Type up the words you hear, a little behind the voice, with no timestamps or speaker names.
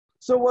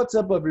So what's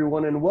up,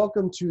 everyone, and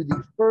welcome to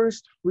the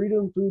first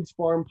Freedom Foods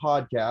Farm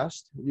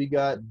podcast. We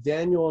got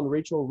Daniel and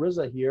Rachel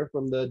Rizza here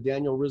from the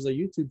Daniel Rizza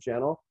YouTube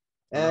channel,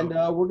 and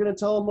we're going to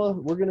tell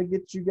them, we're going to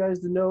get you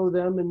guys to know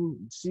them and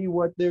see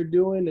what they're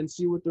doing and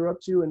see what they're up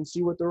to and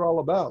see what they're all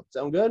about.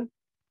 Sound good?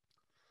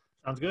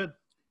 Sounds good.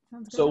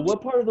 So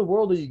what part of the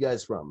world are you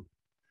guys from?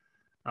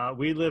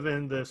 We live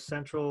in the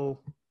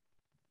central,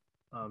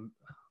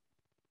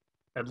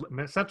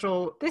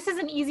 This is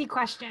an easy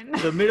question.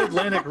 the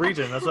mid-Atlantic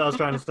region. That's what I was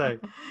trying to say.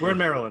 We're in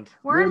Maryland.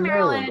 We're in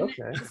Maryland.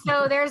 Okay.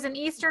 So there's an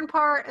eastern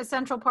part, a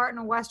central part,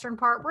 and a western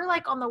part. We're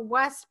like on the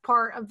west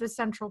part of the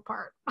central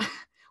part.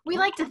 We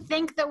like to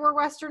think that we're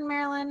Western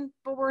Maryland,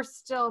 but we're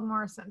still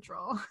more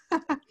central.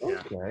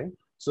 Okay.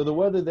 So the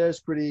weather there's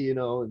pretty,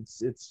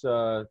 it's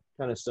kind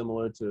of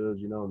similar to,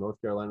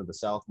 North Carolina, the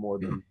South, more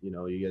than,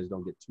 you guys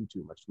don't get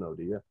too much snow,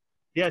 do you?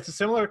 Yeah, it's a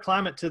similar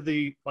climate to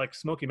the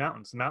Smoky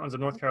Mountains, the mountains of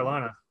North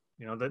Carolina.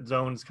 That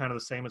zone's kind of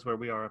the same as where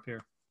we are up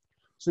here.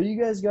 So you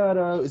guys got,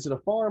 is it a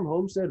farm,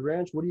 homestead,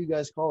 ranch? What do you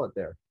guys call it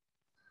there?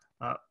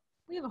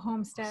 We have a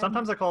homestead.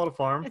 Sometimes I call it a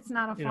farm. It's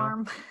not a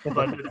farm.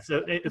 But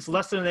it's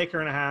less than an acre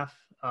and a half.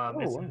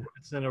 Wow.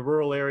 It's in a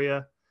rural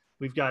area.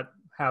 We've got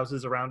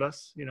houses around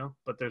us,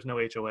 but there's no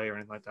HOA or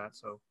anything like that.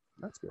 So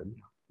that's good.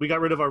 We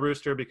got rid of our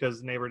rooster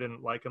because the neighbor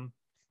didn't like him,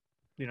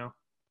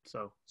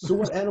 So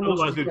what animals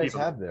do you guys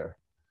have there?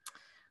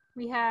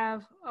 We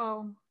have,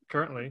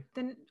 currently.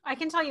 Then I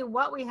can tell you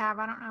what we have.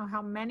 I don't know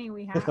how many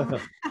we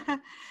have.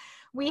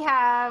 We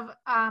have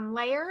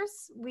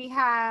layers. We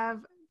have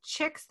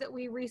chicks that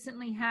we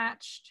recently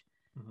hatched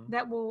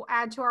that will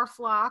add to our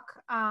flock.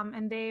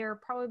 And they are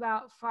probably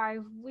about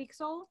 5 weeks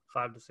old.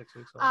 5 to 6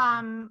 weeks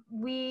old.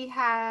 We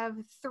have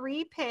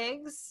 3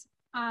 pigs.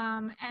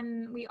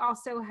 And we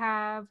also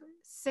have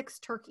 6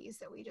 turkeys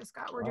that we just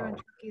got. We're doing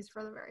turkeys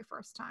for the very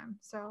first time.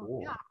 So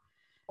cool. Yeah.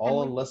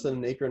 All in less than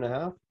an acre and a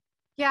half?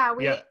 Yeah,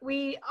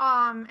 we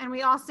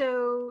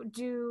also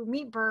do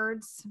meat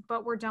birds,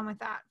 but we're done with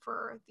that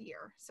for the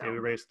year. So we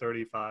raised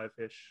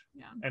 35-ish.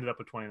 Yeah. Ended up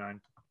with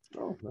 29.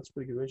 Oh, that's a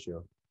pretty good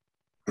ratio.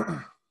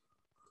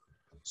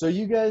 So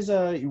you guys,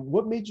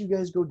 what made you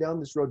guys go down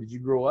this road? Did you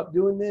grow up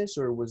doing this,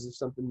 or was this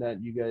something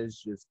that you guys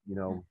just,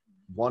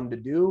 wanted to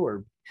do,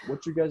 or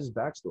what's your guys'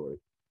 backstory?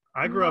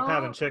 I grew up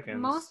having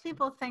chickens. Most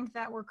people think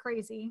that we're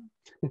crazy.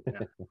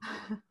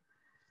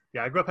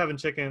 Yeah, I grew up having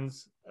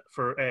chickens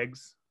for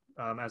eggs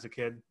as a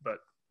kid, but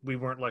we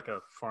weren't like a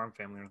farm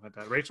family or anything like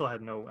that. Rachel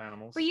had no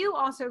animals. But you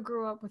also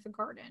grew up with a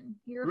garden.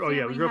 We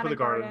grew up with a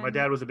garden. My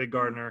dad was a big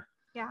gardener.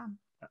 Yeah.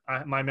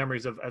 My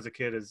memories of as a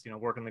kid is,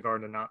 working in the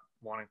garden and not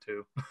wanting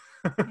to.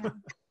 Yeah.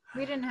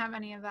 We didn't have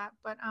any of that,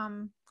 but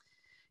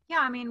yeah,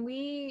 I mean,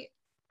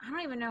 I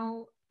don't even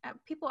know.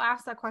 People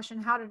ask that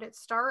question, how did it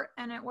start?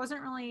 And it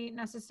wasn't really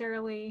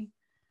necessarily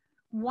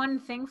one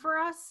thing for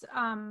us.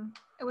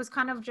 It was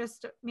kind of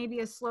just maybe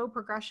a slow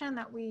progression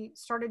that we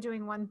started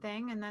doing one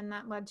thing and then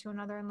that led to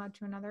another and led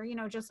to another,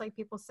 just like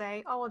people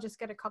say, oh, I'll just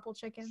get a couple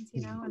chickens,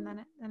 and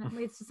then it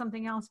leads to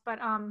something else. But,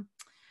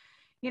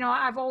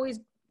 I've always,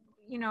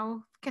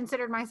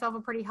 considered myself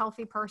a pretty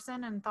healthy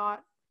person and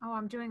thought, oh,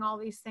 I'm doing all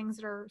these things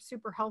that are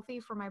super healthy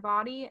for my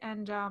body.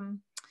 And,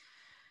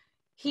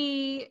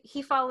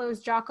 he follows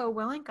Jocko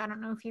Willink. I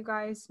don't know if you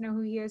guys know who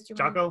he is.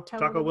 Jocko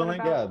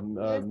Willink?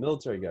 Yeah,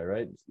 military guy,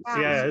 right?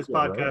 Yeah, his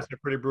podcasts are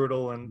pretty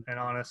brutal and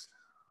honest.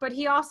 But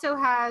he also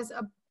has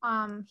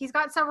he's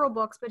got several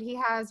books, but he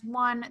has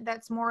one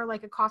that's more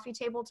like a coffee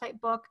table type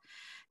book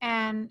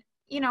and,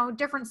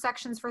 different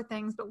sections for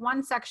things. But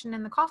one section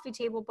in the coffee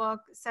table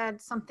book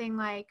said something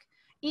like,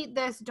 eat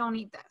this, don't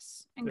eat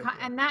this.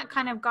 And that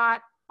kind of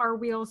got our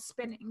wheels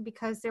spinning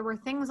because there were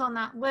things on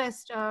that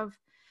list of,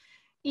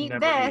 eat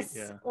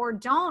this or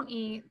don't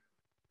eat,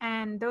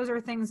 and those are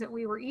things that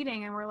we were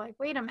eating and we're like,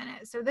 wait a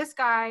minute, so this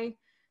guy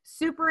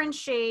super in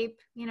shape,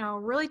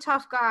 really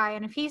tough guy,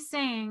 and if he's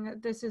saying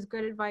this is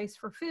good advice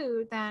for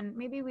food, then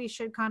maybe we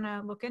should kind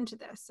of look into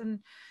this.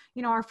 And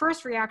our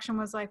first reaction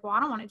was like, well,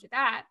 I don't want to do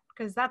that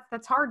because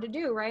that's hard to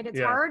do, right? It's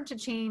hard to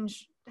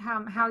change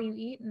how you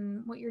eat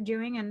and what you're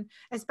doing, and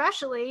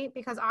especially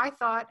because I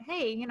thought,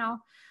 hey,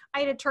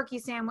 I ate a turkey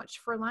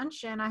sandwich for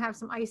lunch and I have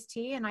some iced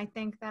tea and I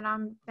think that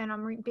I'm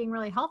being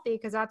really healthy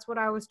because that's what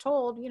I was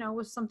told,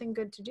 was something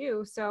good to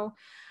do. So,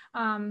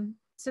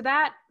 so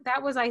that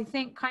was, I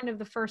think, kind of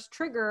the first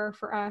trigger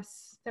for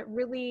us that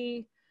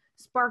really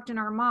sparked in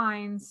our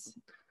minds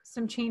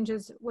some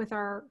changes with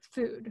our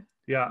food.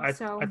 Yeah, I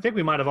think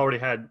we might have already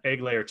had egg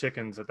layer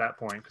chickens at that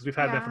point because we've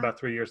had them for about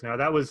 3 years now.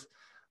 That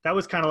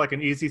was kind of like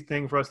an easy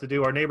thing for us to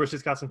do. Our neighbors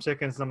just got some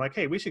chickens and I'm like,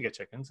 hey, we should get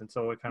chickens. And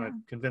so I kind of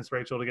convinced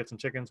Rachel to get some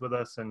chickens with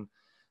us. And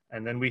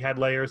then we had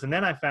layers. And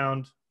then I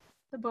found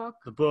the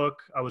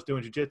book. I was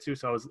doing jujitsu,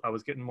 so I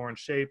was getting more in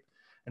shape.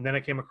 And then I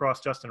came across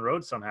Justin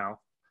Rhodes somehow.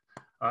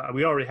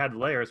 We already had the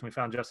layers and we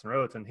found Justin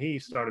Rhodes and he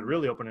started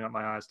really opening up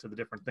my eyes to the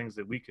different things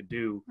that we could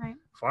do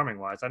farming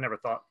wise. I never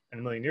thought in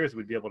a million years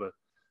we'd be able to,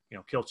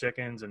 kill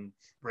chickens and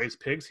raise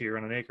pigs here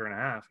in an acre and a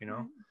half,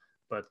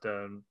 but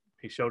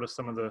he showed us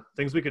some of the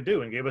things we could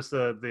do and gave us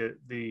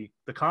the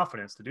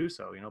confidence to do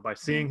so, by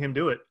seeing him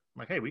do it I'm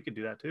like, hey, we could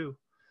do that too,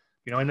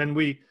 you know. And then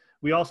we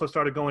also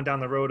started going down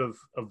the road of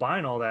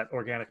buying all that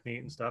organic meat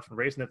and stuff and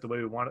raising it the way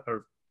we wanted,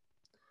 or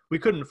we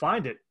couldn't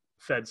find it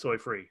fed soy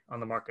free on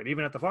the market,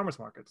 even at the farmers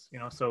markets, you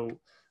know. So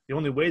the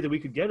only way that we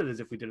could get it is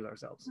if we did it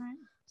ourselves. Right.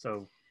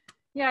 So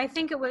yeah, I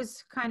think it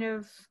was kind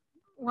of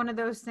one of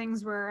those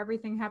things where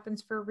everything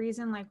happens for a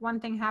reason. Like one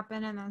thing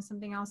happened and then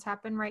something else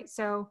happened, right?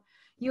 So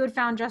you had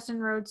found Justin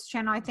Rhodes'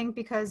 channel, I think,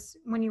 because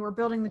when you were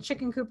building the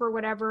chicken coop or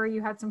whatever,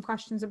 you had some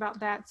questions about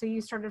that. So you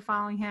started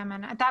following him.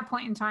 And at that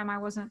point in time, I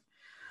wasn't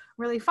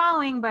really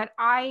following, but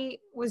I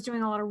was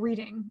doing a lot of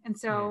reading. And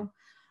so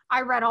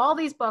I read all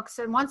these books.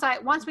 And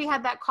once we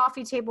had that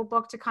coffee table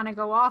book to kind of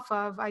go off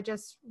of, I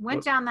just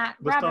went down that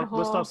rabbit hole.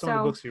 Let's stop some of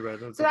the books you read.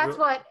 So that's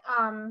what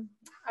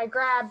I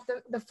grabbed.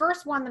 The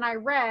first one that I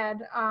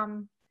read,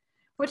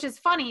 which is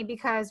funny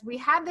because we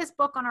had this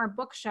book on our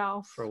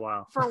bookshelf for a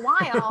while.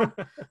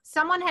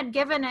 Someone had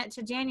given it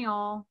to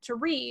Daniel to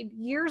read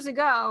years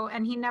ago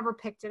and he never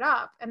picked it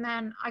up. And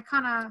then I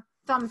kind of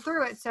thumbed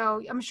through it.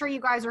 So I'm sure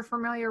you guys are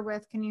familiar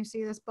with, can you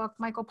see this book,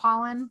 Michael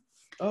Pollan?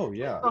 Oh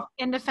yeah.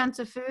 In Defense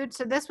of Food.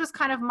 So this was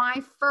kind of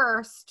my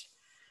first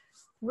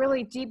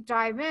really deep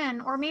dive in,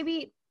 or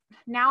maybe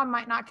now I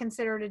might not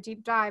consider it a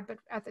deep dive, but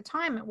at the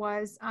time it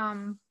was.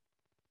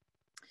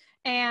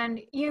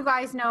 And you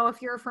guys know,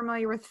 if you're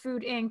familiar with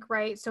Food Inc.,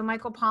 right? So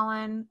Michael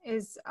Pollan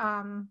is,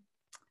 not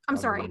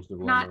Food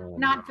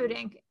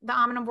Inc., The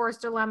Omnivore's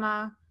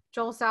Dilemma.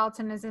 Joel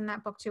Salatin is in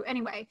that book too.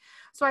 Anyway,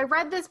 so I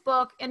read this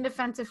book, In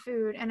Defense of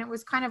Food, and it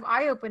was kind of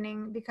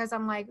eye-opening because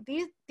I'm like,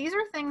 these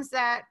are things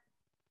that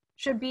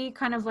should be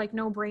kind of like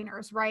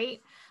no-brainers,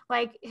 right?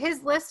 Like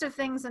his list of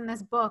things in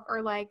this book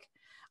are like,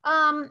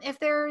 if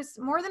there's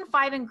more than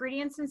 5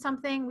 ingredients in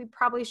something, we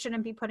probably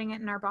shouldn't be putting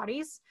it in our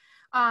bodies.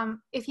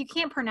 If you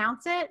can't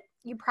pronounce it,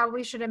 you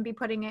probably shouldn't be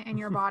putting it in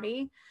your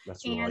body.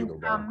 That's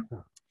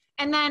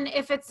and then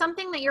if it's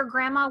something that your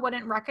grandma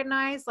wouldn't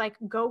recognize, like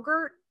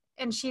Go-Gurt,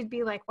 and she'd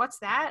be like, what's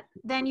that?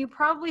 Then you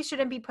probably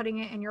shouldn't be putting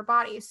it in your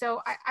body.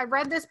 So I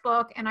read this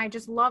book and I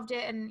just loved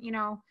it. And, you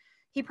know,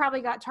 he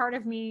probably got tired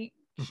of me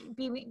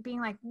being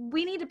like,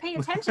 we need to pay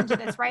attention to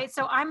this, right?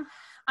 So I'm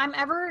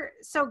ever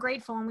so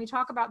grateful, and we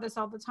talk about this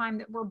all the time,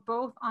 that we're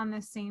both on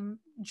this same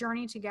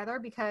journey together,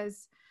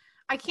 because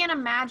I can't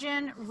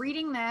imagine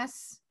reading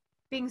this,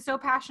 being so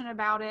passionate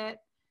about it,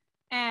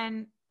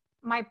 and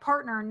my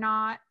partner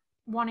not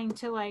wanting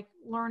to like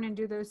learn and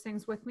do those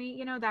things with me.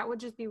 You know, that would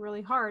just be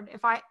really hard.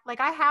 If I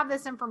have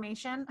this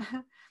information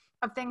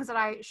of things that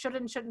I should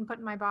and shouldn't put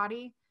in my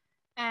body,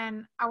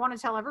 and I want to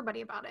tell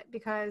everybody about it,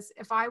 because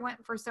if I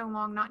went for so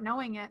long not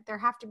knowing it, there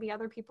have to be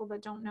other people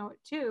that don't know it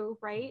too,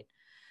 right?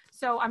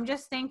 So I'm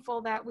just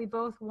thankful that we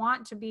both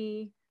want to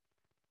be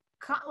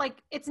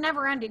like, it's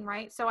never ending,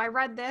 right? So I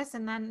read this,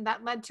 and then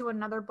that led to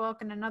another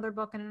book and another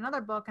book and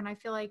another book. And I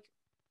feel like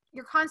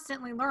you're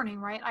constantly learning,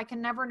 right? I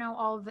can never know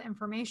all of the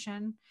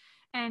information.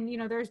 And, you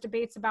know, there's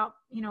debates about,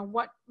 you know,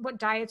 what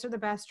diets are the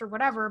best or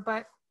whatever.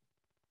 But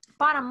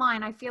bottom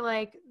line, I feel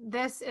like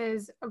this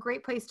is a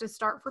great place to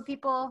start for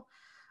people.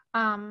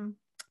 And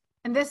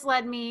this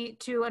led me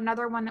to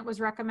another one that was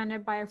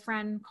recommended by a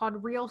friend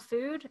called Real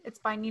Food. It's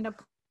by Nina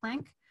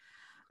Plank.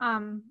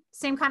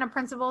 Same kind of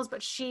principles,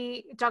 but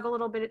she dug a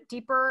little bit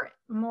deeper,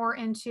 more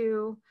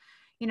into,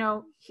 you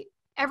know,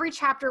 every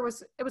chapter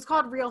was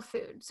called Real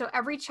Food. So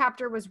every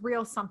chapter was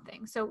real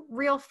something. So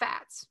real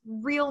fats,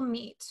 real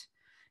meat,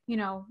 you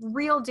know,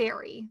 real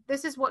dairy.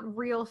 This is what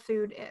real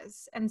food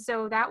is. And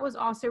so that was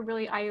also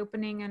really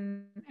eye-opening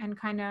and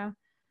kind of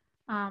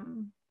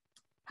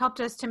helped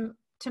us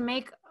to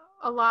make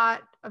a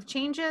lot of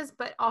changes,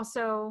 but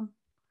also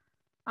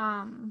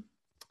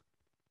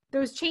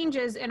those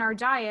changes in our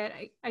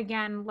diet,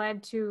 again,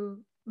 led to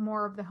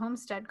more of the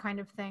homestead kind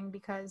of thing,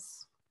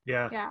 because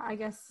yeah, I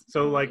guess.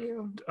 So like,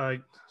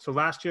 so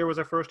last year was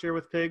our first year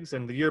with pigs,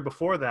 and the year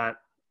before that,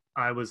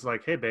 I was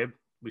like, hey babe,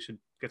 we should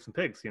get some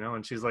pigs, you know?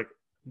 And she's like,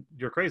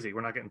 you're crazy,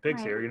 we're not getting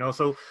pigs here, you know?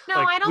 So no,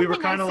 like, I don't we were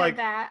think I kind of said like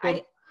that.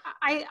 Well,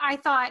 I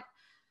thought,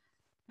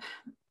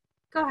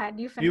 go ahead,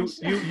 you finish.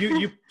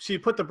 She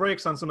put the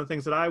brakes on some of the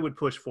things that I would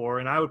push for,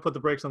 and I would put the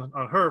brakes on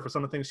her for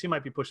some of the things she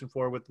might be pushing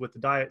for with the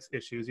diet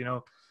issues, you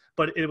know?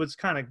 But it was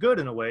kind of good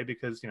in a way,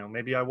 because, you know,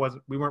 maybe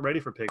we weren't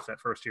ready for pigs that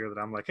first year, that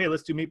I'm like, hey,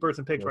 let's do meat, birds,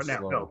 and pigs right now.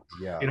 No,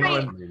 yeah, you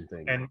know,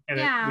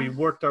 right. we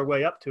worked our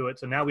way up to it.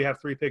 So now we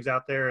have 3 pigs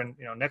out there, and,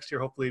 you know, next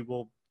year, hopefully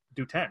we'll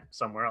do 10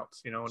 somewhere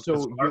else, you know. And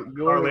so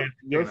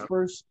your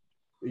first,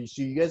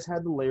 so you guys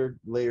had the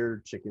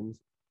layered chickens.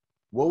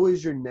 What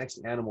was your next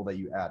animal that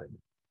you added?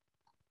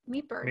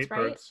 Meat birds, meat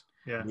right? Birds.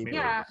 Yeah.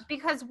 Yeah,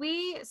 because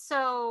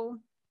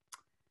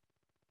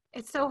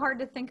it's so hard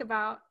to think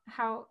about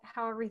how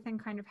everything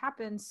kind of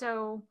happened.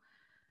 So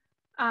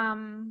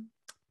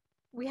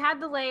we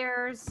had the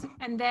layers,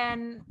 and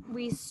then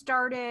we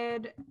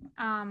joined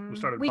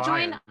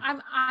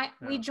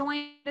we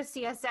joined a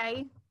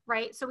CSA,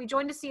 right? So we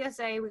joined a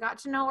CSA, we got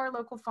to know our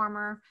local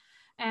farmer,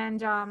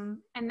 and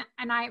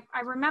I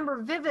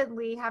remember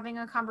vividly having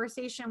a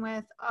conversation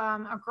with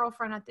a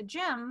girlfriend at the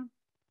gym,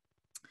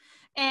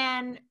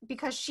 And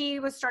because she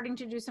was starting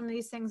to do some of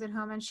these things at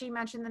home, and she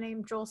mentioned the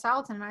name Joel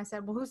Salatin, and I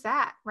said, well, who's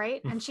that?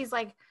 Right. And she's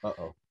like,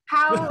 Uh-oh.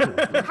 how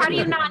do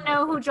you not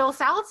know who Joel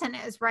Salatin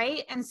is?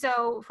 Right. And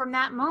so from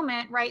that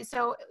moment, right.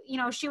 So, you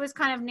know, she was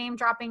kind of name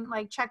dropping,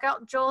 like, check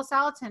out Joel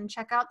Salatin,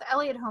 check out the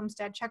Elliott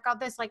Homestead, check out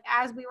this, like,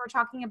 as we were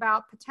talking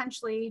about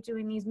potentially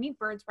doing these meat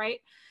birds. Right.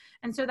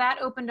 And so that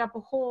opened up a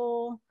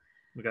whole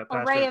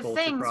array of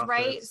things,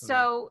 right?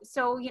 So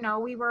you know,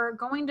 we were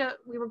going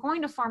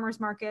to farmers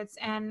markets,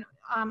 and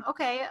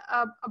okay,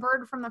 a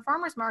bird from the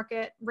farmers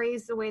market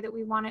raised the way that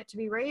we want it to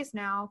be raised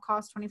now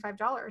costs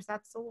 $25.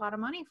 That's a lot of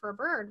money for a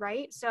bird,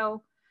 right?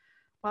 So,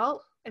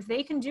 well, if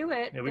they can do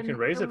it, yeah, we can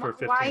raise it for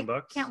 $15.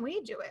 Why can't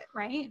we do it,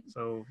 right?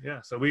 So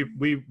yeah, so we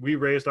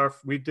raised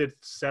we did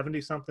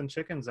 70 something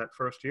chickens that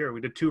first year.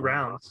 We did 2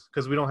 rounds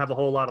because we don't have a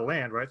whole lot of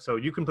land, right? So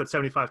you can put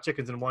 75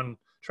 chickens in one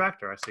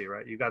tractor, I see,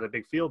 right? You got a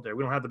big field there.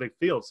 We don't have the big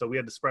field, so we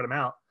had to spread them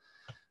out.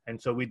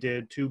 And so we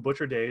did 2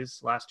 butcher days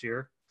last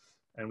year,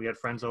 and we had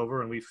friends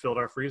over, and we filled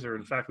our freezer.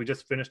 In fact, we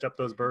just finished up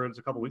those birds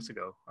a couple weeks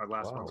ago, our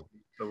last one,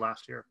 the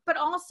last year. But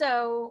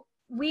also,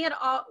 we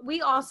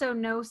also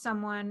know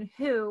someone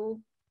who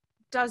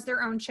does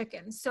their own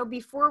chickens. So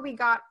before we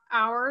got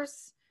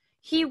ours,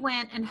 he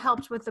went and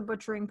helped with the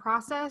butchering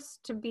process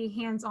to be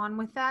hands-on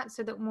with that,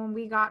 so that when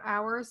we got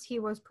ours, he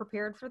was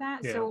prepared for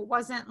that. Yeah. So it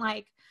wasn't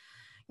like,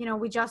 you know,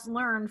 we just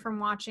learned from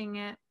watching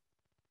it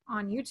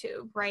on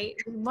YouTube, right?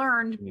 He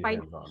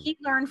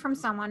learned from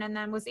someone and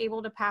then was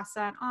able to pass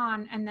that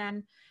on. And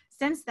then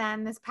since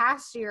then, this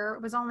past year,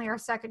 it was only our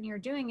second year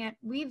doing it,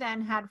 we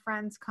then had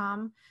friends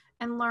come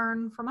and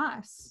learn from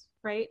us.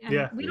 Right.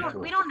 And we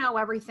don't know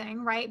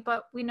everything, right?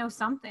 But we know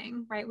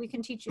something, right? We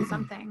can teach you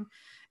something.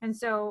 And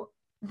so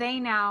they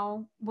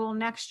now will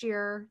next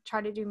year try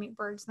to do meat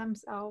birds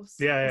themselves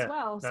as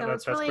well. So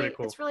it's really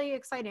cool. It's really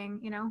exciting,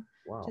 you know.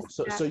 Wow.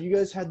 So you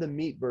guys had the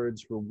meat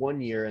birds for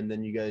 1 year, and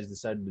then you guys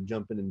decided to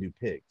jump in and do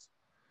pigs.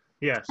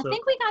 Yeah. So, I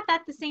think we got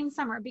that the same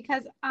summer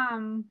because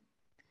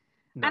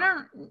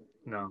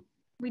No.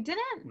 We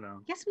didn't? No.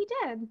 Yes, we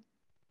did.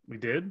 We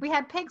did? We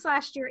had pigs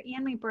last year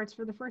and meat birds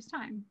for the first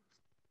time.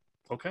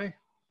 Okay,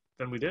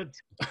 then we did.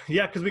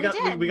 Yeah, because we got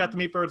the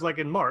meat birds like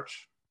in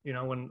March. You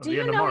know, when do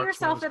you know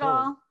yourself at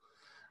all?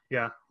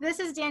 Yeah. This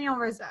is Daniel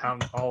Rizza. I'm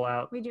all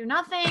out. We do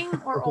nothing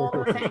or all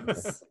the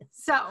things.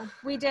 So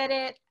we did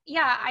it.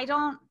 Yeah, I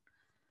don't.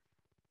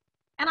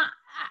 And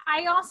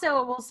I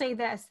also will say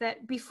this,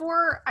 that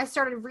before I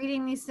started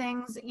reading these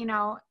things, you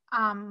know,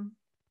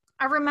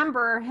 I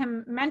remember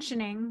him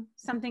mentioning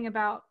something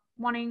about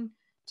wanting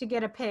to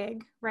get a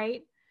pig,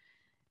 right?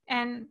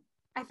 And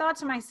I thought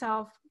to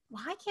myself,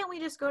 why can't we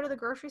just go to the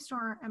grocery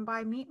store and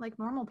buy meat like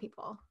normal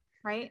people,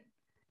 right?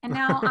 And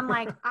now I'm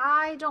like,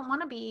 I don't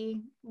want to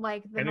be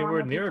like the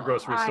anywhere near a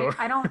grocery store.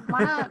 I don't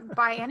want to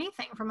buy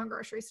anything from a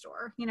grocery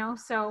store, you know?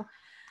 So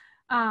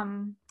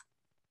I'm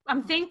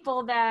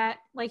thankful that,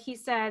 like he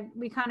said,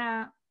 we kind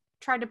of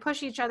tried to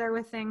push each other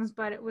with things,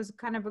 but it was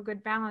kind of a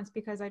good balance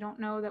because I don't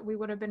know that we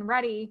would have been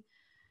ready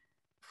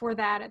for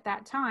that at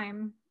that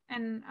time.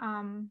 And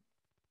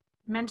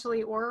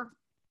mentally or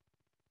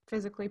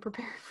physically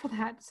prepared for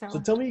that. So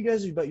tell me, you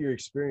guys, about your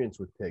experience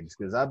with pigs,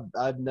 because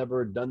I've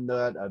never done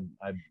that.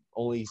 I've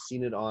only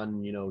seen it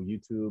on, you know,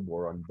 YouTube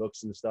or on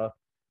books and stuff.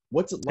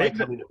 What's it like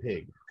having a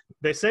pig?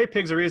 They say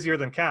pigs are easier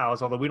than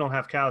cows, although we don't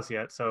have cows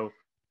yet. So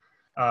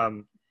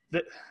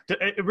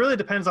it really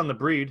depends on the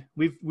breed.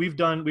 We've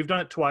done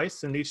it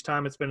twice, and each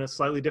time it's been a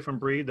slightly different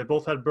breed. They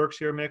both had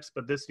Berkshire mix,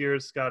 but this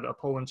year's got a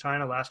Poland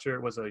China. Last year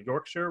it was a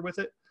Yorkshire with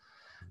it.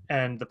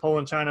 And the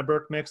Poland China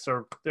Berk mix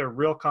they're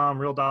real calm,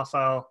 real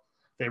docile.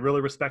 They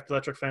really respect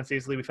electric fence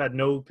easily. We've had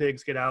no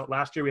pigs get out.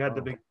 Last year we had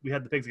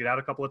the pigs get out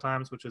a couple of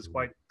times, which is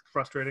quite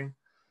frustrating.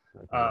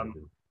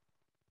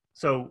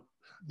 So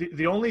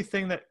the only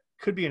thing that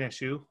could be an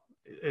issue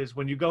is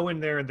when you go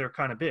in there and they're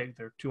kind of big.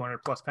 They're 200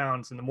 plus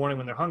pounds in the morning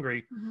when they're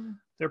hungry. Mm-hmm.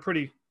 They're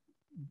pretty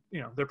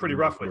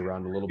rough with you.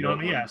 Around a little bit. What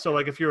I mean? Yeah. So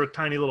like if you're a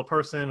tiny little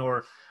person,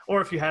 or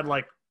if you had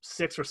like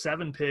 6 or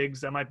 7 pigs,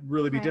 that might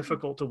really be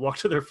difficult to walk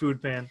to their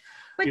food pan.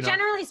 But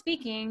generally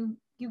speaking,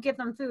 you give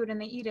them food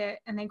and they eat it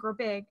and they grow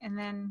big, and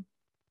then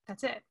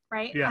that's it,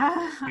 right?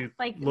 Yeah. You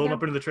like load them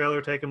up into the trailer,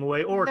 take them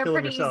away, or kill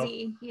them yourself.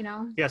 Easy, you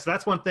know. Yeah, so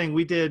that's one thing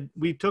we did.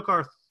 We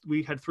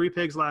had 3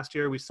 pigs last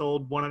year. We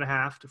sold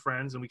 1.5 to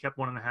friends, and we kept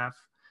 1.5.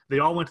 They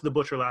all went to the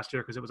butcher last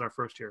year because it was our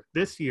first year.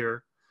 This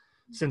year,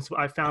 since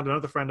I found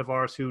another friend of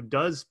ours who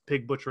does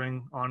pig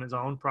butchering on his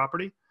own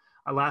property,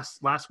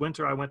 last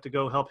winter I went to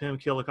go help him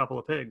kill a couple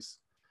of pigs,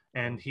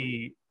 and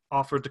he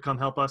offered to come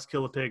help us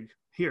kill a pig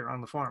here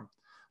on the farm.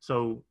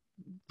 So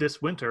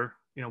this winter,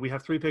 you know, we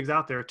have 3 pigs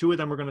out there. 2 of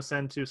them we're going to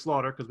send to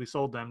slaughter because we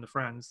sold them to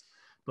friends,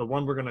 but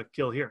 1 we're going to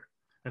kill here.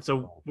 And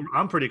so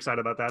I'm pretty excited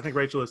about that. I think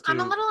Rachel is too. I'm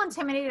a little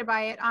intimidated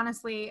by it,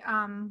 honestly.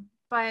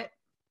 But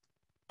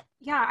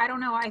yeah, I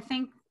don't know. I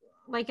think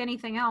like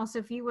anything else,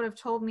 if you would have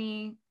told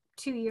me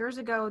 2 years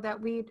ago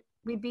that we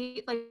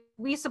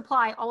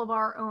supply all of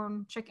our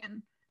own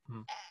chicken,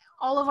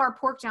 all of our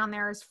pork down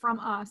there is from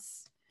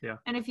us. Yeah.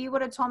 And if you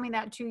would have told me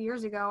that 2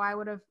 years ago, I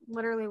would have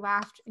literally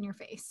laughed in your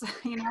face,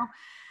 you know.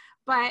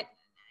 But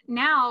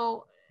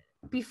now,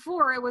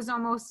 before it was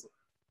almost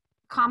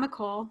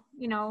comical,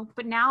 you know,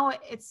 but now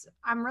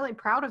I'm really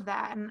proud of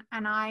that. And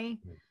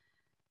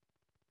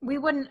it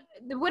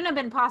wouldn't have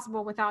been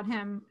possible without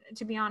him,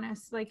 to be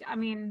honest. Like, I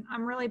mean,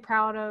 I'm really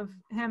proud of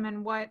him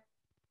and what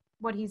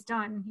he's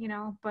done, you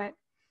know, but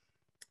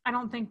I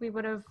don't think we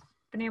would have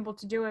been able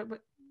to do it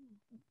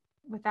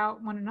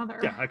without one another.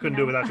 Yeah, I couldn't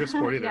do it without your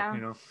support either. Yeah.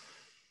 You know,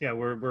 yeah,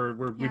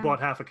 we bought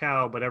half a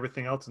cow, but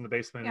everything else in the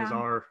basement is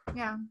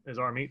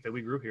our meat that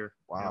we grew here.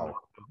 Wow.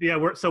 You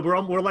know? Yeah,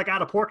 we're like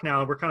out of pork now,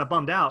 and we're kind of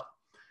bummed out.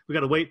 We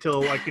got to wait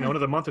till like, you know,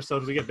 another month or so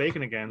till we get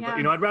bacon again. But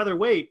you know, I'd rather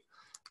wait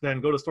than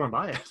go to the store and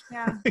buy it.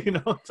 Yeah. You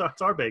know,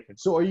 it's our bacon.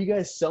 So are you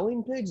guys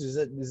selling pigs? Is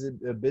it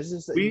a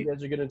business that you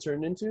guys are going to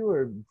turn into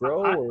or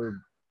grow?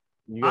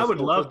 I would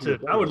love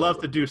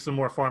to do some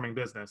more farming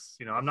business.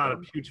 You know, I'm not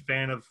a huge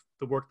fan of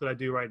the work that I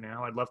do right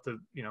now. I'd love to,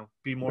 you know,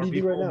 be more. What do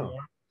you do right now?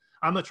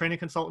 I'm a training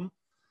consultant.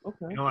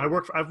 Okay. You know,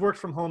 I've worked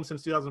from home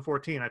since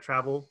 2014. I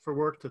travel for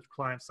work to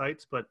client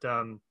sites, but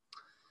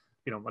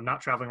you know, I'm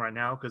not traveling right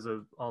now because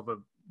of all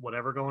the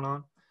whatever going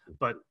on.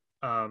 But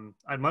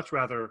I'd much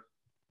rather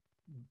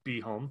be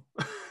home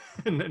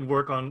and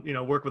work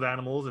with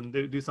animals and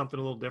do something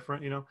a little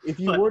different, you know. If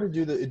you were to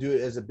do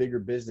it as a bigger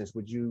business,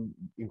 would you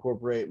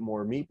incorporate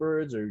more meat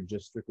birds or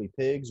just strictly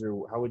pigs,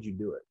 or how would you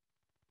do it?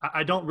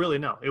 I don't really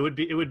know. It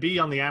would be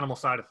on the animal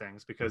side of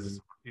things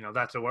because you know,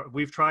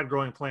 we've tried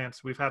growing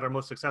plants. We've had our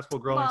most successful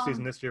growing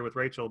season this year with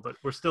Rachel, but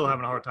we're still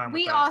having a hard time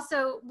with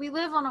that. We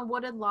live on a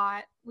wooded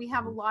lot. We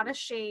have a lot of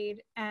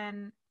shade,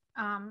 and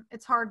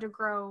it's hard to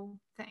grow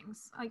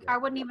things. Like, I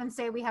wouldn't even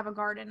say we have a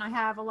garden. I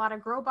have a lot of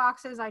grow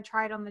boxes. I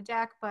tried on the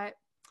deck, but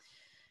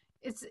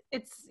it's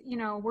you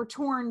know, we're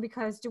torn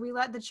because do we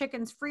let the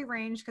chickens free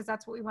range because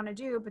that's what we want to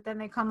do, but then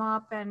they come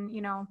up and,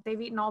 you know, they've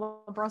eaten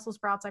all the Brussels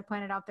sprouts I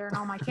planted out there and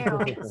all my kale.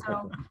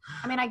 So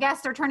I mean, I guess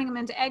they're turning them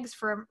into eggs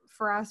for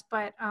us,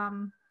 but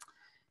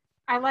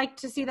I like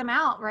to see them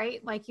out,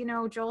 right? Like, you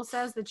know, Joel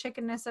says the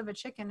chickenness of a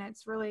chicken.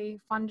 It's really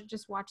fun to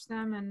just watch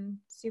them and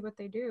see what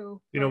they do.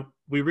 You know,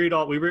 we've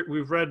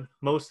read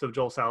most of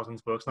Joel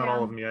Salatin's books, not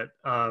all of them yet.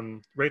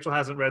 Rachel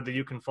hasn't read the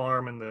You Can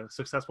Farm and the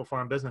Successful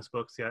Farm Business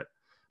books yet.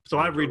 So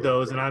I read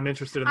those, and I'm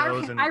interested in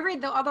those. I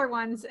read the other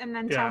ones and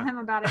then tell him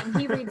about it, and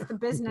he reads the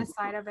business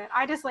side of it.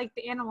 I just like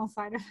the animal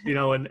side of it. You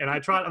know, and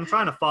I'm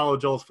trying to follow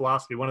Joel's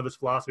philosophy. One of his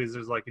philosophies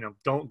is like, you know,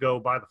 don't go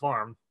buy the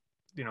farm.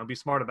 You know, be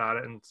smart about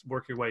it and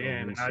work your way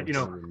in. And you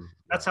know,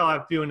 that's how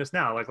I'm viewing this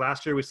now. Like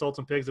last year we sold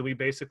some pigs that we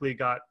basically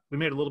we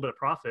made a little bit of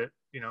profit,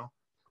 you know.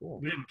 Cool.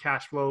 We didn't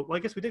cash flow. Well, I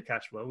guess we did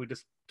cash flow. We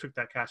just took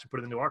that cash and put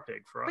it into our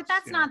pig for us. But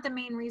that's not the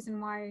main reason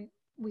why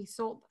we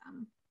sold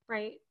them,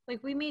 right?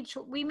 Like we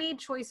made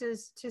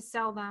choices to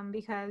sell them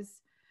because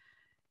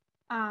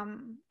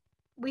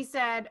we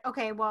said,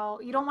 okay, well,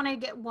 you don't want to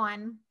get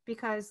one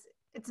because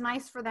it's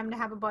nice for them to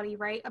have a buddy,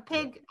 right? A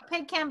pig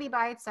can be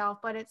by itself,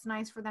 but it's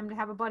nice for them to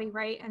have a buddy,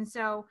 right? And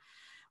so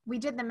we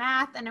did the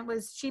math, and it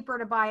was cheaper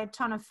to buy a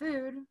ton of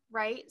food,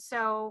 right?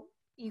 So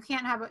you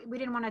can't have we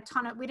didn't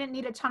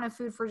need a ton of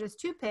food for just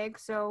 2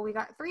 pigs, so we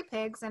got 3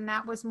 pigs, and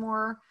that was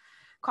more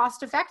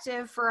cost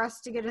effective for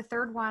us to get a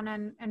third one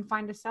and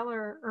find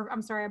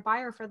a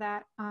buyer for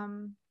that,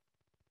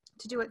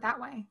 to do it that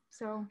way.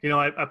 So, you know,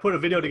 I put a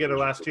video together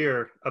last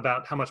year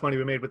about how much money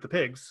we made with the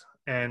pigs.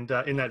 And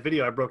in that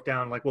video, I broke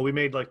down like, well, we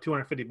made like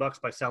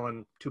 $250 by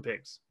selling 2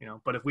 pigs, you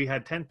know, but if we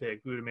had 10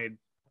 pigs, we would have made,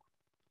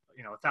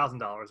 you know,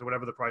 $1,000 or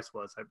whatever the price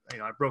was.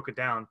 I broke it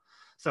down.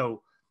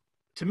 So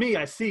to me,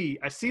 I see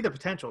the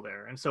potential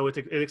there. And so it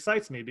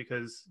excites me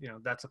because, you know,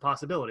 that's a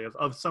possibility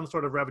of some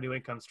sort of revenue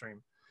income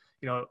stream.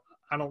 You know,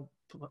 I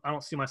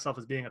don't see myself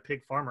as being a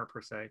pig farmer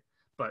per se,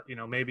 but, you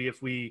know, maybe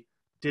if we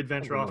did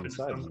venture off into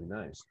some,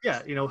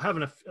 you know,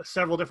 having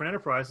several different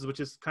enterprises, which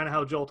is kind of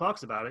how Joel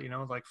talks about it, you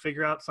know, like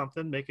figure out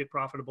something, make it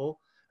profitable,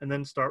 and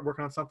then start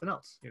working on something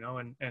else, you know,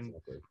 and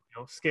you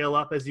know, scale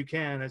up as you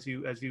can, as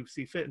you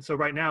see fit. And so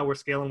right now we're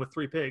scaling with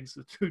 3 pigs.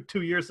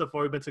 2 years so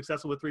far, we've been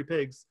successful with 3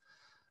 pigs.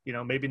 You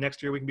know, maybe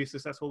next year we can be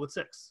successful with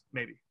 6.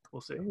 Maybe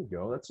we'll see. There you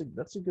go.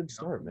 That's a good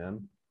start,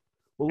 man.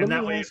 Well, and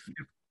that way,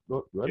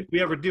 if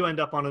we ever do end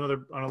up on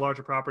a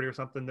larger property or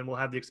something, then we'll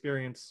have the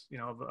experience, you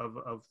know,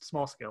 of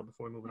small scale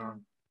before we move it on.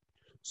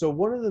 So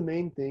one of the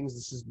main things,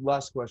 this is the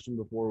last question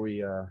before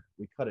we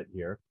cut it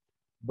here,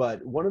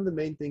 but one of the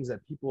main things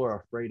that people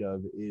are afraid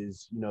of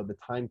is, you know, the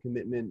time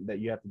commitment that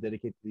you have to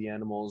dedicate to the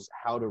animals,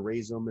 how to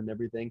raise them and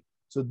everything.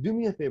 So do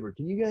me a favor.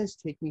 Can you guys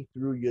take me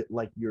through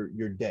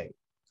your day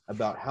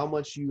about how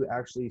much you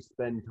actually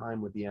spend time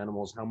with the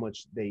animals, how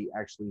much they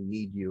actually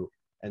need you,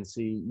 and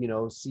see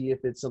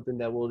if it's something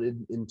that will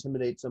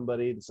intimidate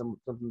somebody,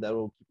 something that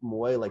will keep them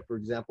away. Like, for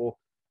example,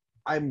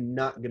 I'm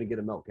not going to get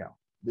a milk cow.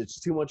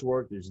 It's too much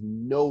work. There's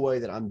no way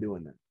that I'm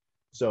doing that.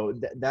 So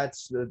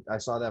I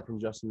saw that from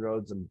Justin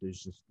Rhodes, and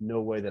there's just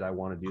no way that I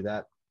want to do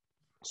that.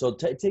 So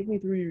take me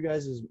through your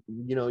guys's,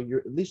 you know,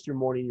 at least your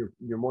morning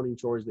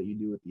chores that you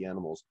do with the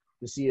animals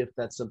to see if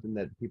that's something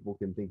that people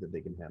can think that they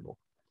can handle.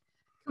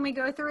 Can we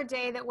go through a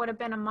day that would have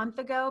been a month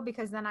ago?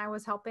 Because then I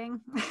was helping.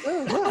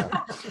 Oh,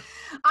 yeah.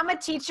 I'm a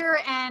teacher,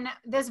 and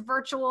this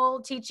virtual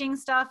teaching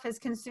stuff is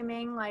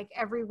consuming like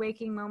every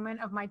waking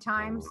moment of my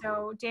time.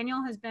 So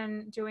Daniel has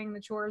been doing the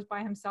chores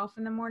by himself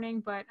in the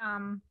morning, but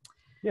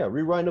Yeah,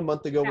 rewind a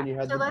month ago when you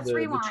had so let's the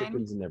rewind.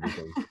 chickens and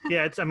everything.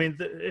 Yeah, it's. I mean,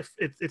 if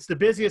it's the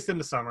busiest in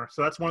the summer,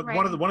 so that's one Right.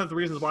 of the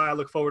reasons why I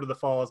look forward to the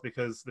fall is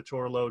because the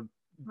chore load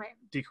Right.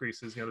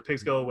 decreases. You know, the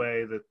pigs go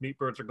away, the meat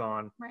birds are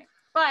gone. Right.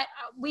 But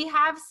we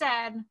have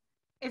said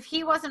if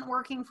he wasn't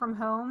working from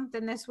home,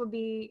 then this would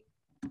be,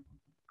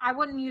 I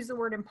wouldn't use the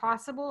word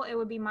impossible. It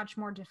would be much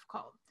more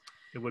difficult.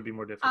 It would be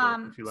more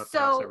difficult if you left the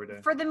house every day.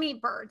 So for the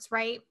meat birds,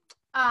 right?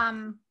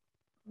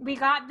 We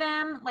got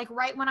them like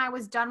right when I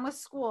was done with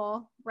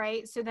school,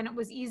 right? So then it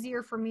was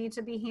easier for me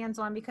to be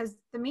hands-on because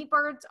the meat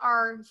birds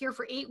are here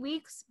for 8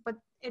 weeks, but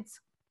it's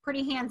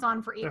pretty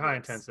hands-on for 8 They're weeks. high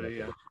intensity,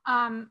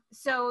 yeah.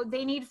 So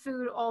they need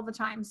food all the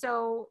time.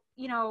 So,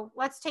 you know,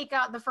 let's take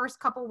out the first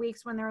couple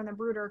weeks when they're in the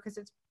brooder because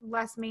it's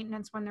less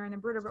maintenance when they're in the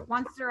brooder. But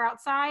once they're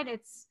outside,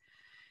 it's,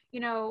 you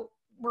know,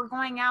 we're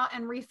going out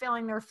and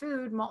refilling their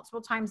food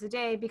multiple times a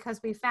day because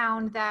we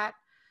found that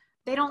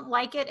they don't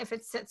like it if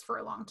it sits for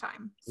a long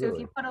time. So Really?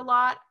 if you put a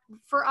lot,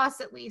 for us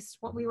at least,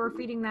 what we were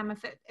feeding them,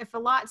 if a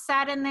lot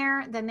sat in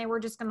there, then they were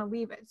just going to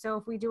leave it. So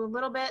if we do a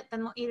little bit,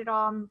 then they'll eat it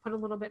all and put a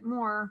little bit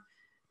more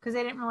because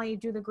they didn't really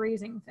do the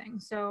grazing thing.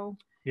 So,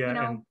 Yeah, you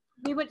know, and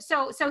we would,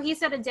 so he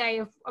said a day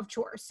of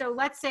chores. So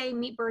let's say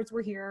meat birds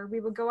were here. We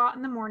would go out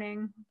in the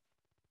morning.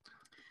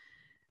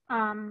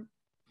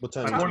 What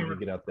time I'm do wondering- you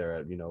get out there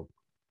at, 6,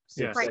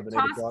 Yeah. 7, Right,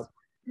 8 o'clock?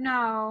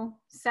 No,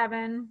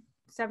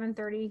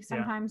 7:30,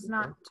 sometimes Okay.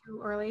 not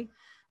too early.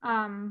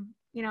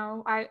 You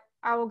know, I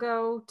will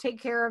go take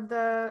care of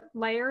the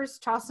layers,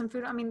 toss some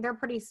food. I mean, they're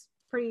pretty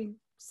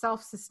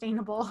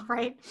self-sustainable,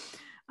 right?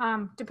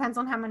 Depends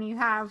on how many you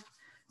have.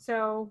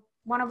 So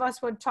one of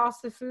us would toss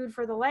the food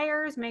for the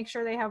layers, make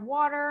sure they have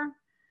water,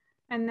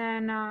 and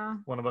then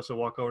one of us will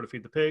walk over to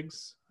feed the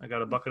pigs. I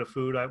got a bucket of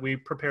food. We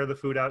prepare the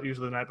food out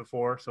usually the night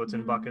before, so it's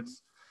in Mhm.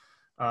 buckets.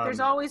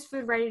 there's always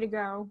food ready to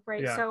go,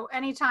 right? Yeah. So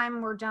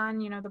anytime we're done,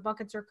 you know, the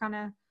buckets are kind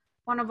of,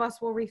 one of us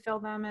will refill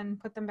them and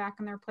put them back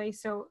in their place.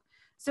 So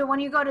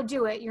when you go to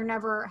do it, you're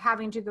never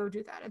having to go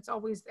do that. It's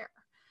always there.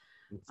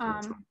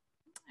 That's good.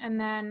 And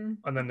then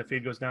the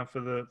feed goes down for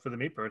the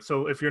meat bird.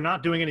 So if you're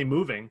not doing any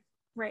moving,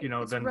 right, you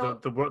know, it's then real-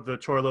 the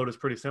chore load is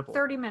pretty simple.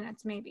 30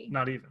 minutes maybe.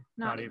 Not even.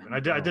 Not Not even. even.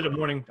 I did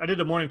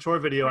a morning chore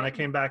video and I Right.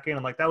 came back in.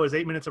 I'm like, that was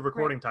 8 minutes of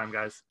recording time,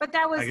 guys. But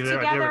that was I did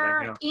everything,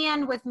 together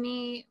and with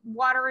me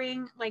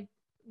watering, like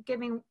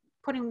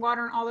putting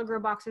water in all the grow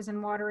boxes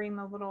and watering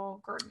the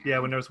little garden Yeah,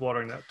 area. when there was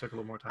watering, that took a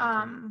little more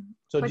time.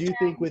 So but do you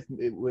then- think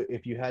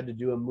if you had to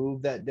do a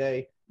move that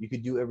day, you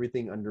could do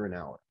everything under an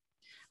hour?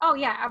 Oh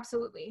yeah,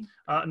 absolutely.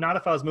 Not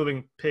if I was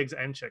moving pigs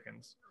and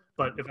chickens,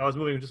 but if I was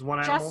moving just one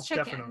animal, Just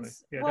chickens. definitely.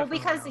 Yeah, well, definitely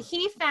because animals.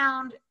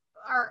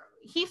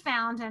 he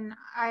found, and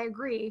I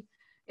agree,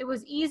 it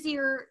was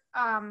easier.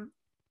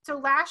 So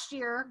last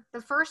year,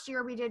 the first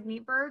year we did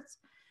meat birds,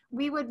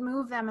 we would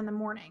move them in the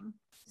morning.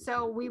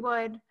 So we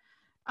would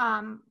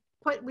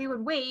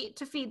wait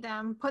to feed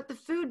them, put the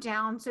food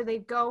down so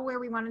they'd go where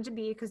we wanted to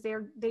be because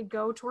they'd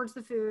go towards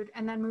the food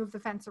and then move the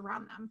fence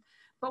around them.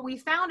 But we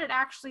found it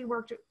actually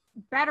worked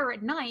better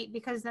at night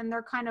because then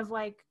they're kind of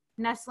like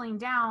nestling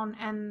down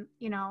and,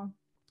 you know,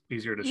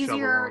 easier to shovel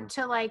along.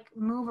 to like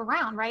move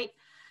around, right?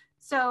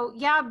 So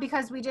yeah,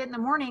 because we did in the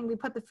morning, we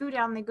put the food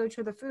down, they go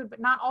to the food, but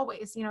not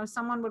always. You know,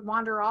 someone would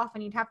wander off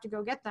and you'd have to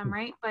go get them,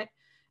 right? But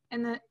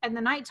in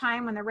the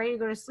nighttime when they're ready to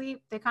go to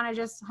sleep, they kind of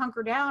just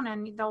hunker down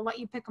and they'll let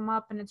you pick them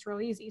up and it's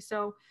real easy.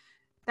 So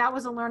that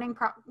was a learning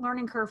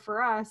curve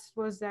for us,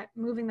 was that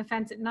moving the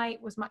fence at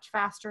night was much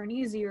faster and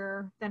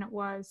easier than it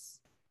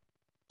was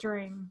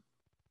during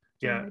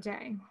the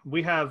day.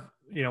 We have,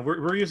 you know,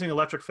 we're using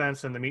electric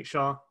fence and the meat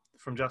shaw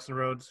from Justin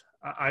Rhodes.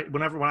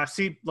 When I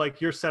see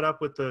like your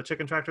setup with the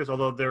chicken tractors,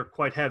 although they're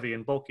quite heavy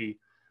and bulky,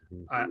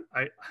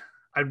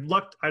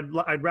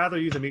 I'd rather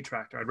use a meat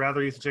tractor. I'd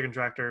rather use a chicken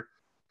tractor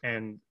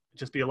and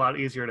just be a lot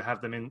easier to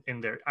have them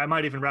in there. I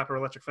might even wrap our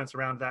electric fence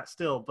around that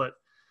still, but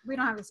we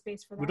don't have the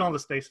space for that. we don't have the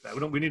space for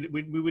that.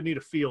 We would need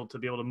a field to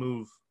be able to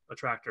move a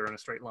tractor in a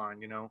straight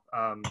line, you know?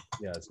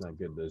 Yeah, it's not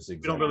good. Those we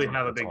don't really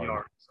have a big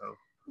yard, so.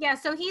 Yeah,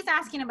 so he's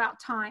asking about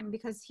time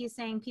because he's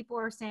saying people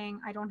are saying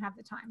I don't have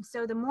the time.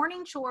 So the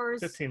morning chores,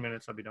 15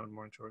 minutes, I'll be done with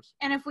morning chores.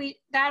 and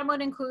that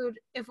would include,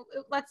 if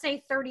let's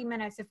say 30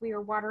 minutes if we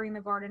were watering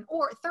the garden,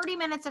 or 30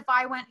 minutes if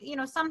I went, you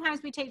know,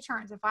 sometimes we take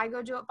turns. If I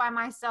go do it by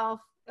myself,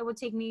 it would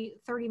take me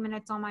 30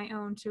 minutes on my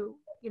own to,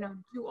 you know,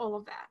 do all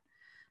of that.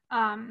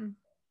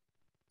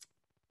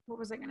 What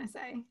was I going to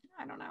say?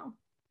 I don't know.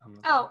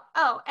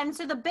 And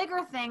so the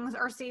bigger things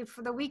are saved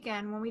for the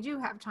weekend when we do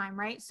have time,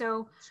 right?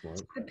 So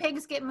Smart. the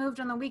pigs get moved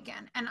on the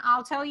weekend, and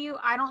I'll tell you,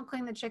 I don't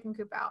clean the chicken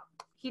coop out.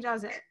 He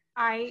does it.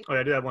 I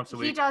do that once a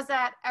week. He does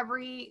that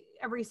every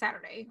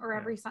Saturday or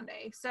every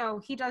Sunday. So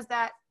he does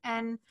that,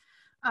 and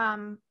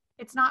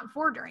it's not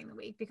for during the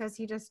week because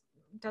he just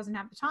doesn't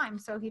have the time.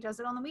 So he does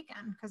it on the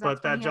weekend.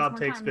 But that job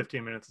takes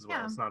 15 minutes as well.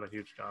 Yeah. It's not a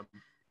huge job.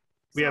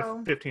 We So,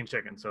 have 15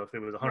 chickens, so if it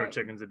was 100 Right.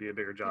 chickens, it'd be a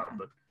bigger job. Yeah.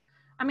 But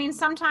I mean,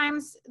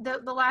 sometimes the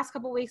last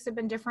couple of weeks have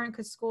been different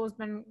because school has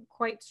been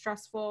quite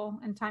stressful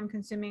and time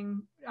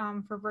consuming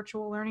for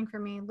virtual learning for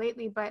me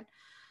lately. But,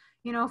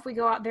 you know, if we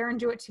go out there and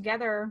do it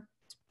together,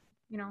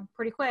 you know,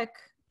 pretty quick.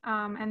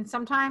 And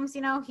sometimes,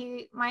 you know,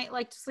 he might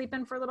like to sleep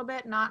in for a little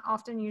bit, not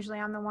often. Usually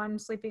I'm the one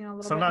sleeping in a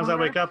little sometimes bit I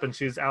longer. wake up and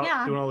she's out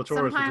Yeah, doing all the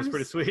chores, which is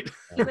pretty sometimes sweet.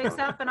 He wakes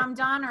up and I'm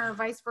done, or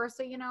vice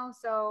versa, you know.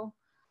 So,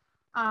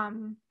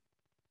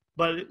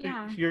 But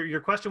yeah.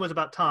 your question was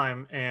about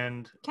time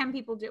and Can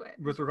people do it?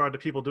 with regard to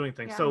people doing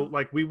things. Yeah. So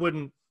like we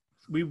wouldn't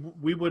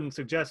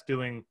suggest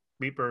doing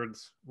meat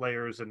birds,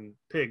 layers, and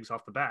pigs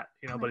off the bat,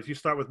 you know. But if you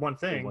start with one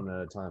thing One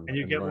at a time, and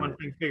you get learn one it.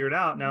 thing figured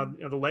out, now you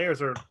know, the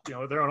layers are, you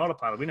know, they're on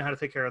autopilot. We know how to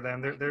take care of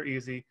them. They're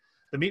easy.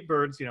 The meat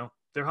birds, you know,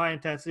 they're high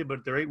intensity,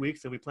 but they're 8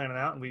 weeks, and we plan it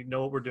out, and we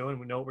know what we're doing.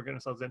 We know what we're getting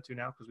ourselves into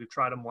now because we've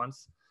tried them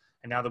once,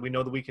 and now that we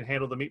know that we can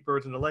handle the meat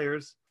birds and the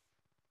layers,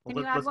 well,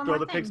 And you add let's one throw more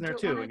the pigs in thing,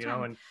 there do it one too, at a you know.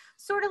 time. And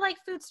Sort of like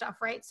food stuff,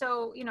 right?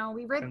 So, you know,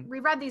 we read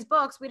And- these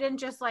books. We didn't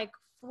just like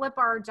flip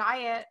our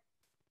diet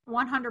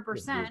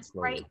 100%,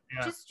 slowly. right?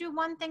 Yeah. Just do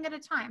one thing at a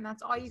time.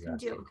 That's all you can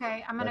do. Exactly.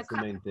 Okay, I'm gonna That's the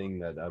cut. main thing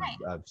that Right.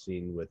 I've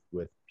seen with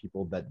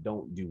people that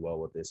don't do well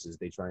with this is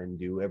they try and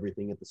do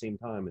everything at the same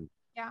time, and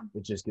Yeah.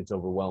 it just gets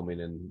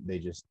overwhelming, and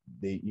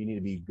you need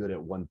to be good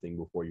at one thing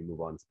before you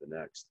move on to the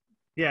next.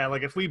 yeah,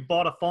 like if we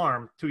bought a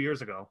farm 2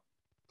 years ago,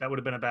 that would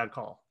have been a bad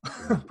call,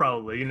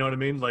 probably. You know what I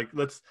mean? Like,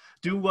 let's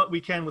do what we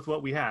can with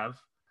what we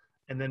have,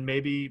 and then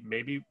maybe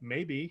we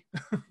might be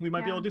Yeah.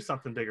 able to do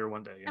something bigger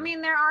one day. You I know?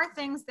 mean, there are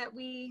things that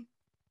we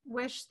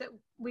wish that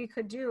we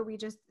could do. We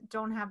just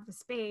don't have the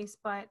space.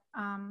 But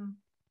I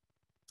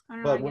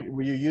don't know. But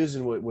when you're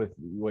using with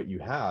what you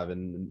have,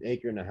 and an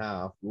acre and a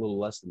half, a little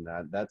less than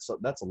that, that's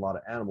a lot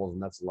of animals,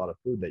 and that's a lot of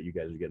food that you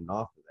guys are getting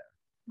off of there.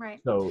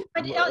 Right. So,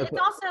 But it's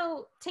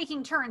also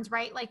taking turns,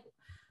 right? Like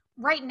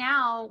right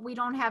now we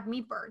don't have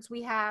meat birds.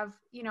 We have,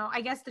 you know,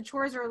 I guess the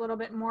chores are a little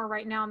bit more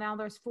right now. Now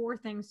there's 4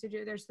 things to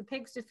do. There's the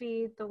pigs to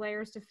feed, the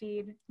layers to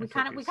feed. We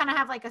kind of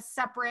have like a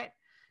separate,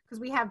 because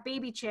we have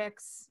baby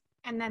chicks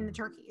and then the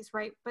turkeys,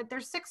 right? But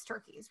there's 6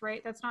 turkeys,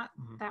 right? That's not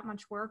that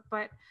much work.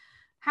 But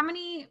how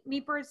many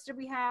meat birds did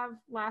we have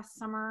last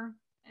summer?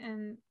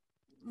 And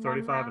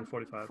 35 and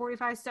 45.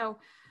 45. So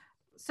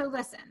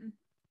listen,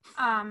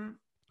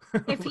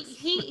 if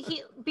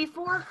he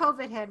before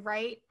COVID hit,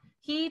 right,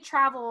 he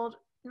traveled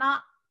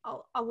not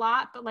a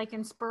lot, but like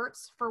in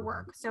spurts for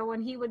work. So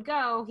when he would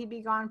go, he'd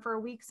be gone for a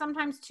week,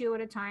 sometimes 2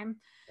 at a time.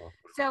 Oh.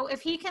 So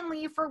if he can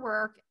leave for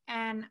work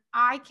and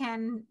I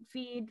can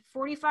feed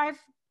 45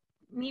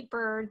 meat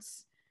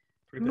birds,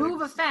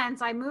 move a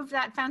fence. I moved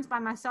that fence by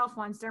myself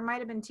once. There might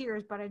have been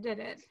tears, but I did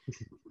it.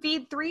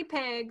 Feed 3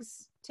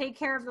 pigs, take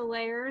care of the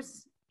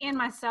layers and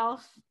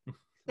myself,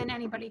 then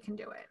anybody can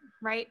do it,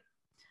 right?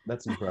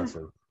 That's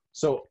impressive.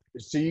 So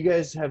you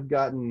guys have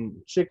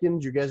gotten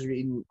chickens. You guys are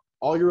eating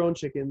all your own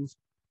chickens,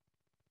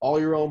 all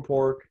your own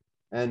pork,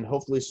 and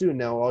hopefully soon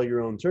now all your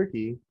own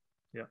turkey.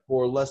 Yeah.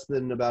 For less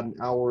than about an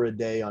hour a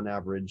day on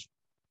average,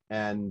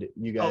 and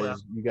you guys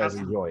Absolutely.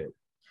 enjoy it.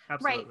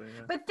 Absolutely. Right.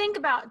 Yeah. But think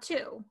about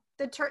too,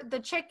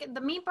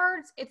 the meat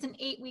birds, it's an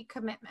 8-week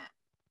commitment.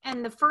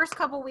 And the first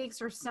couple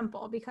weeks are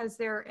simple because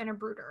they're in a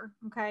brooder.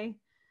 Okay.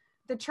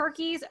 The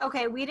turkeys,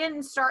 okay, we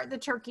didn't start the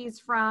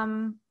turkeys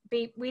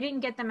we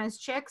didn't get them as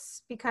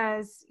chicks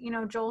because, you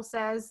know, Joel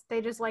says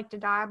they just like to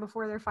die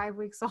before they're 5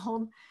 weeks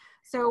old.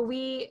 So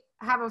we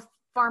have a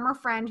farmer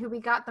friend who we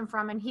got them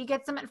from, and he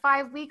gets them at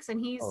 5 weeks, and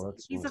he's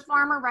a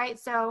farmer, right?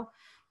 So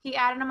he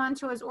added them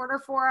onto his order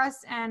for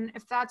us, and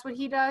if that's what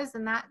he does,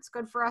 then that's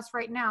good for us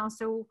right now.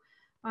 So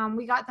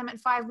we got them at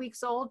 5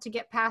 weeks old to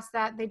get past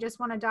that they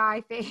just want to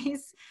die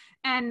phase,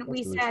 and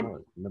we said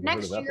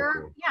next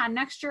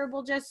year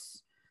we'll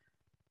just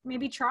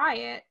maybe try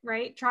it,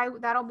 right?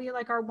 That'll be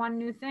like our one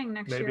new thing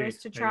next year is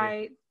to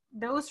try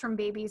those from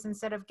babies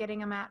instead of getting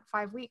them at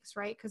 5 weeks,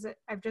 right? Because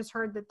I've just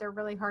heard that they're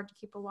really hard to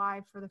keep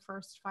alive for the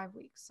first 5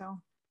 weeks.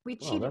 So we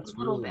cheated a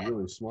little bit. That's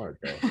really smart,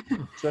 though.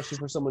 Especially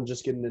for someone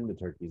just getting into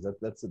turkeys.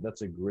 That's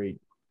a great,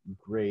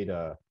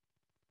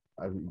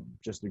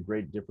 just a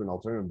great different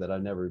alternative that I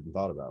never even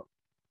thought about.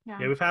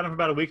 Yeah, we've had them for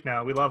about a week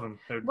now. We love them.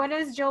 What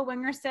does Joel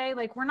Winger say?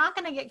 Like, we're not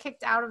going to get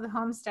kicked out of the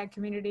homestead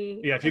community.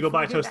 Yeah, if you go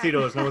buy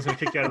Tostitos, no one's going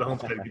to kick you out of the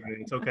homestead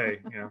community. It's okay,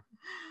 you know.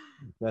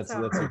 That's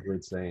a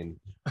great saying.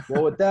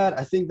 Well, with that,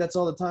 I think that's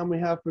all the time we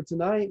have for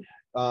tonight.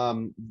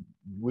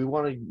 We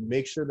want to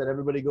make sure that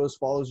everybody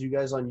follows you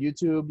guys on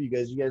YouTube. You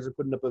guys are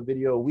putting up a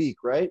video a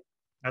week, right?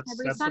 That's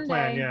the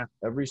plan, yeah.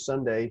 Every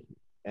Sunday.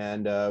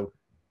 And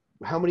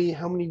how many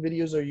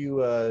videos are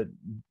you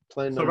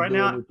planning on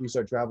doing if you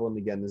start traveling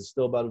again? Is it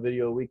still about a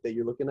video a week that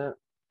you're looking at?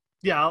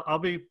 Yeah, I'll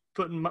be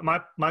putting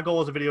my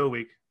goal is a video a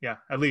week. Yeah,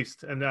 at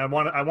least. And I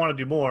want to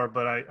do more,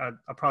 but I'm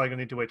probably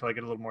gonna need to wait till I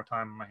get a little more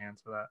time on my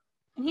hands for that.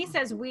 And he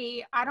says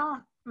I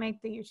don't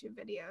make the YouTube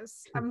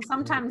videos. I'm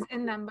sometimes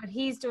in them, but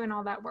he's doing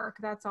all that work.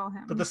 That's all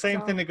him. But the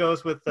same thing that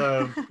goes with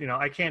you know,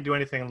 I can't do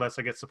anything unless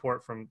I get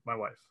support from my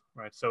wife,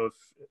 right? So if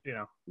you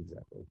know.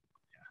 Exactly.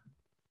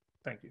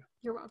 Thank you.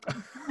 You're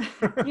welcome.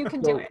 You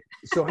can do it.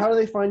 So how do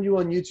they find you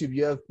on YouTube?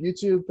 You have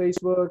YouTube,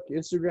 Facebook,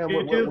 Instagram.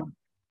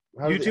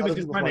 YouTube is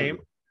just my name,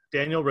 you?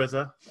 Daniel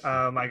Rizza.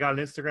 I got an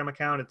Instagram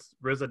account. It's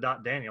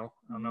rizza.daniel.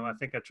 I don't know. I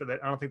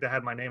don't think they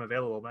had my name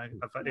available.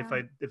 But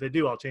if they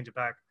do, I'll change it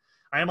back.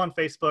 I am on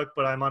Facebook,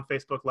 but I'm on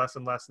Facebook less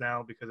and less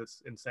now because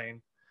it's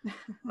insane.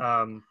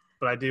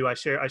 But I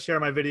share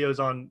my videos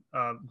on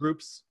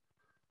groups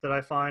that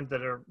I find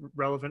that are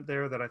relevant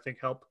there that I think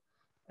help,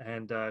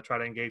 and try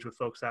to engage with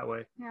folks that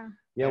way.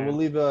 Yeah. We'll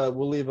leave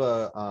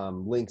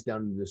links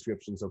down in the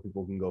description so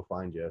people can go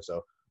find you.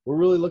 So we're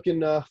really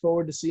looking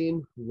forward to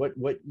seeing what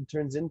it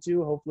turns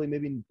into. Hopefully,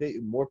 maybe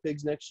more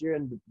pigs next year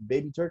and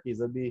baby turkeys.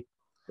 That'd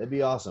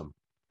be awesome.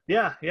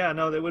 Yeah,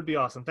 no, that would be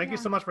awesome. Thank you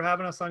so much for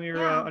having us on your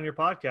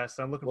podcast.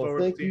 I'm looking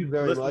forward thank to you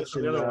very much.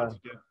 the other ones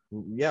you do.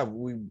 Yeah,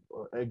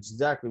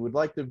 exactly. We'd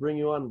like to bring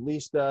you on at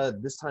least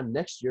this time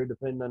next year,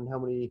 depending on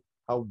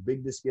how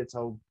big this gets,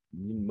 how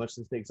much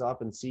this takes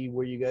off, and see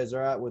where you guys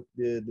are at with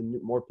the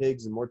more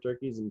pigs and more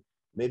turkeys, and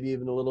maybe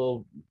even a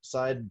little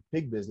side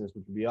pig business,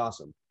 which would be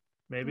awesome.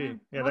 Maybe.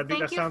 Yeah,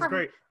 that sounds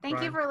great.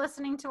 Thank you for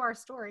listening to our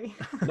story.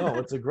 No,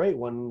 it's a great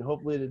one.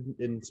 Hopefully it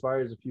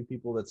inspires a few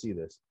people that see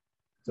this.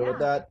 So with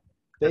that,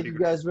 thank you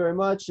guys very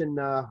much, and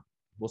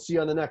we'll see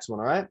you on the next one,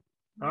 all right?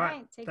 All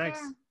right. Take Thanks.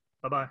 care.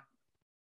 Bye-bye.